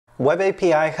Web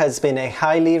API has been a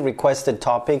highly requested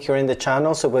topic here in the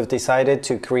channel, so we've decided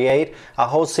to create a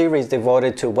whole series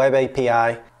devoted to Web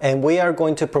API, and we are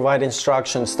going to provide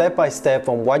instructions step by step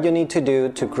on what you need to do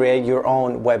to create your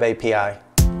own Web API.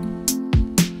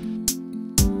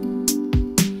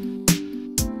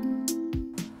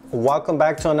 Welcome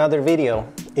back to another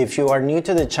video. If you are new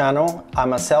to the channel,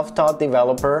 I'm a self-taught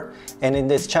developer, and in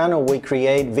this channel we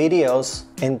create videos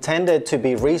intended to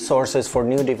be resources for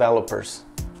new developers.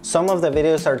 Some of the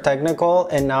videos are technical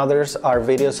and others are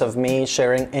videos of me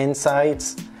sharing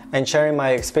insights and sharing my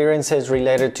experiences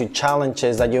related to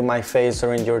challenges that you might face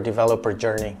during your developer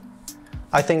journey.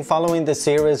 I think following this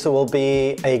series will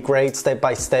be a great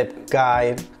step-by-step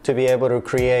guide to be able to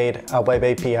create a Web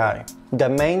API. The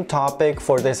main topic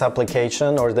for this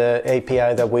application, or the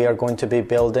API that we are going to be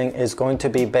building, is going to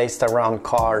be based around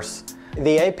cars.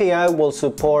 The API will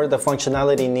support the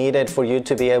functionality needed for you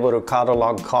to be able to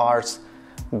catalog cars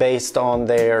based on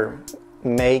their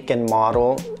make and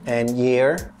model and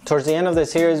year. Towards the end of the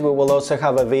series, we will also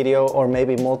have a video or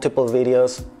maybe multiple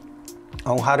videos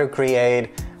on how to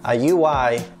create a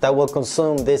UI that will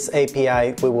consume this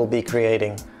API we will be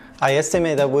creating. I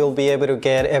estimate that we'll be able to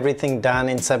get everything done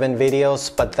in 7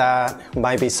 videos, but that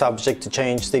might be subject to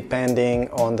change depending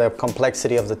on the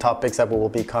complexity of the topics that we will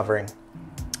be covering.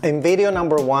 In video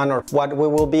number 1, or what we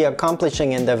will be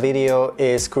accomplishing in the video,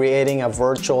 is creating a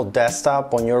virtual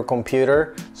desktop on your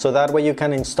computer, so that way you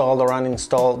can install or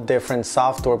uninstall different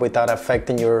software without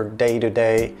affecting your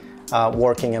day-to-day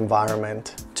working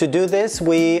environment. To do this,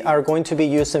 we are going to be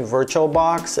using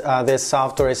VirtualBox. This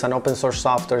software is an open source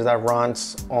software that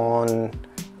runs on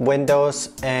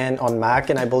Windows and on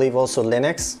Mac, and I believe also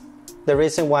Linux. The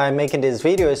reason why I'm making this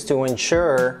video is to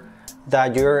ensure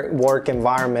that your work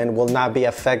environment will not be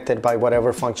affected by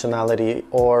whatever functionality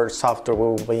or software we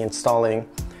will be installing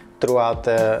throughout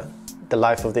the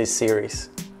life of this series.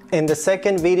 In the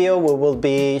second video, we will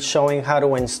be showing how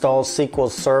to install SQL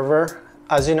Server.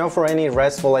 As you know, for any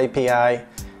RESTful API,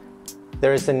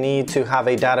 there is a need to have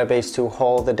a database to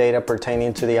hold the data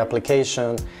pertaining to the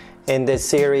application. In this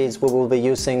series, we will be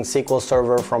using SQL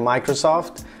Server from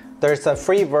Microsoft. There's a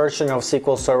free version of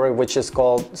SQL Server which is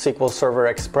called SQL Server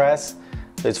Express.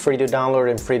 It's free to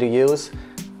download and free to use.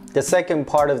 The second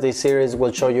part of this series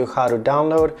will show you how to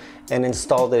download and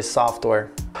install this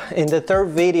software. In the third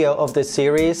video of the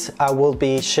series, I will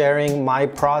be sharing my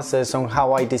process on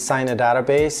how I design a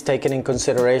database, taking in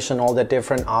consideration all the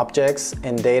different objects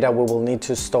and data we will need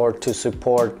to store to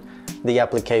support the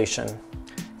application.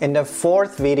 In the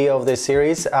fourth video of this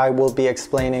series, I will be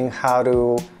explaining how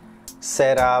to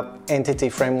set up Entity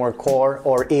Framework Core,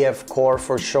 or EF Core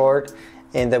for short,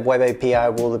 in the Web API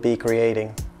we'll be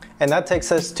creating. And that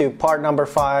takes us to part number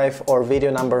 5, or video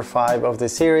number 5 of the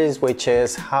series, which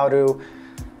is how to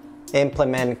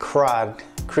implement CRUD,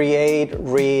 create,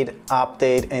 read,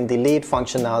 update, and delete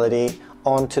functionality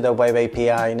onto the Web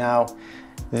API. Now,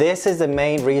 this is the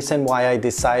main reason why I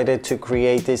decided to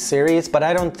create this series, but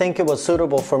I don't think it was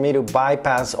suitable for me to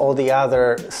bypass all the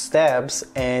other steps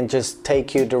and just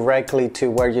take you directly to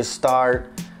where you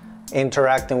start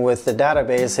interacting with the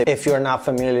database if you're not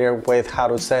familiar with how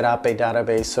to set up a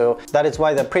database. So that is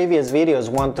why the previous videos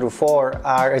 1 through 4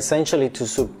 are essentially to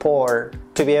support,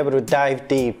 to be able to dive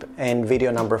deep in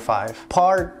video number 5.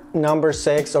 Part number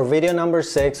 6, or video number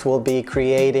 6, will be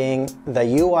creating the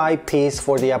UI piece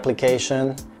for the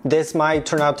application. This might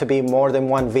turn out to be more than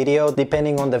one video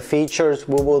depending on the features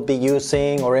we will be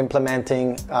using or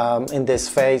implementing in this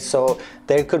phase. So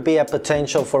there could be a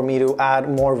potential for me to add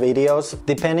more videos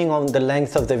depending on the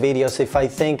length of the videos. If I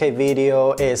think a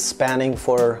video is spanning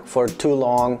for too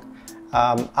long,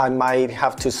 I might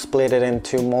have to split it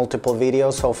into multiple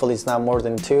videos. Hopefully it's not more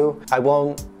than 2. I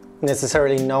won't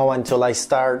necessarily know until I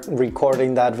start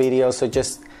recording that video, so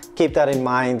just keep that in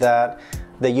mind, that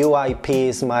the UI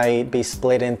piece might be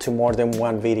split into more than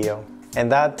one video.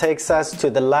 And that takes us to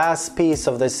the last piece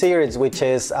of the series, which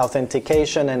is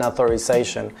authentication and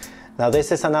authorization. Now,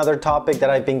 this is another topic that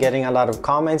I've been getting a lot of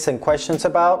comments and questions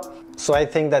about. So I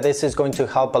think that this is going to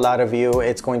help a lot of you.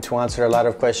 It's going to answer a lot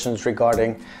of questions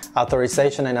regarding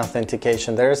authorization and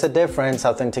authentication. There is a difference.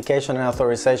 Authentication and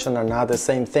authorization are not the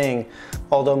same thing,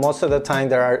 although most of the time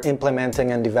they are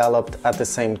implementing and developed at the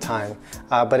same time.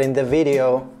 But in the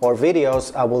video or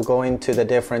videos, I will go into the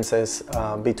differences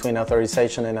between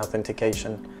authorization and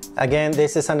authentication. Again,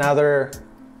 this is another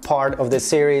part of the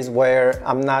series where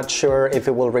I'm not sure if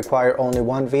it will require only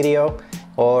one video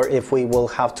or if we will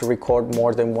have to record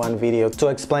more than one video to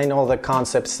explain all the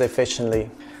concepts efficiently.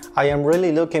 I am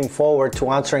really looking forward to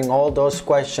answering all those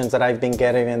questions that I've been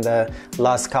getting in the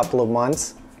last couple of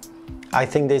months. I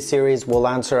think this series will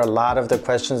answer a lot of the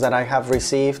questions that I have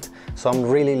received, so I'm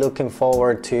really looking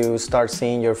forward to start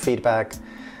seeing your feedback.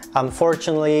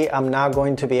 Unfortunately, I'm not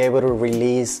going to be able to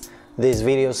release this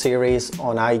video series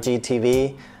on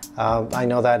IGTV. I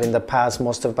know that in the past,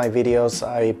 most of my videos,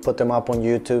 I put them up on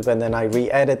YouTube and then I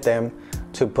re-edit them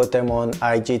to put them on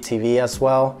IGTV as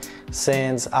well.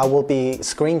 Since I will be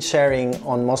screen sharing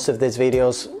on most of these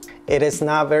videos, it is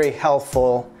not very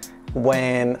helpful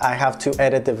when I have to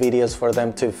edit the videos for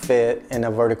them to fit in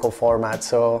a vertical format.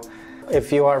 So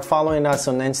if you are following us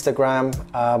on Instagram,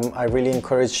 I really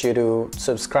encourage you to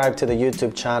subscribe to the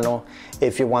YouTube channel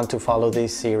if you want to follow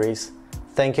this series.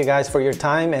 Thank you guys for your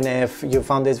time, and if you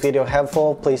found this video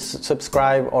helpful, please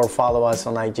subscribe or follow us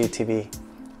on IGTV.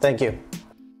 Thank you.